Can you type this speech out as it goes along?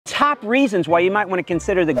top reasons why you might want to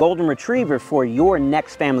consider the Golden Retriever for your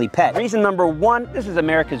next family pet. Reason number one, this is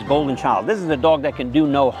America's golden child. This is a dog that can do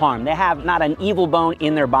no harm. They have not an evil bone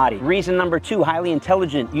in their body. Reason number two, highly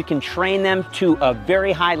intelligent. You can train them to a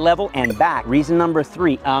very high level and back. Reason number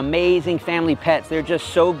three, amazing family pets. They're just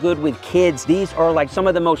so good with kids. These are like some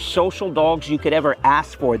of the most social dogs you could ever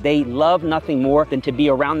ask for. They love nothing more than to be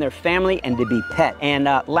around their family and to be pet. And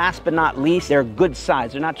last but not least, they're good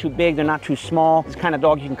size. They're not too big, they're not too small. This kind of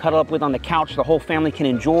dog you can cuddle up with on the couch, the whole family can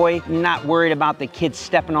enjoy. You're not worried about the kids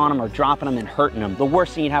stepping on them or dropping them and hurting them. The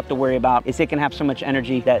worst thing you'd have to worry about is they can have so much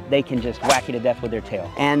energy that they can just whack you to death with their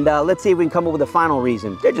tail. And let's see if we can come up with a final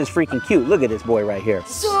reason. They're just freaking cute. Look at this boy right here.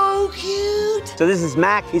 So cute. So this is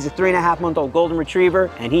Mac. He's a 3.5-month-old Golden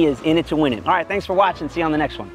Retriever, and he is in it to win it. All right, thanks for watching. See you on the next one.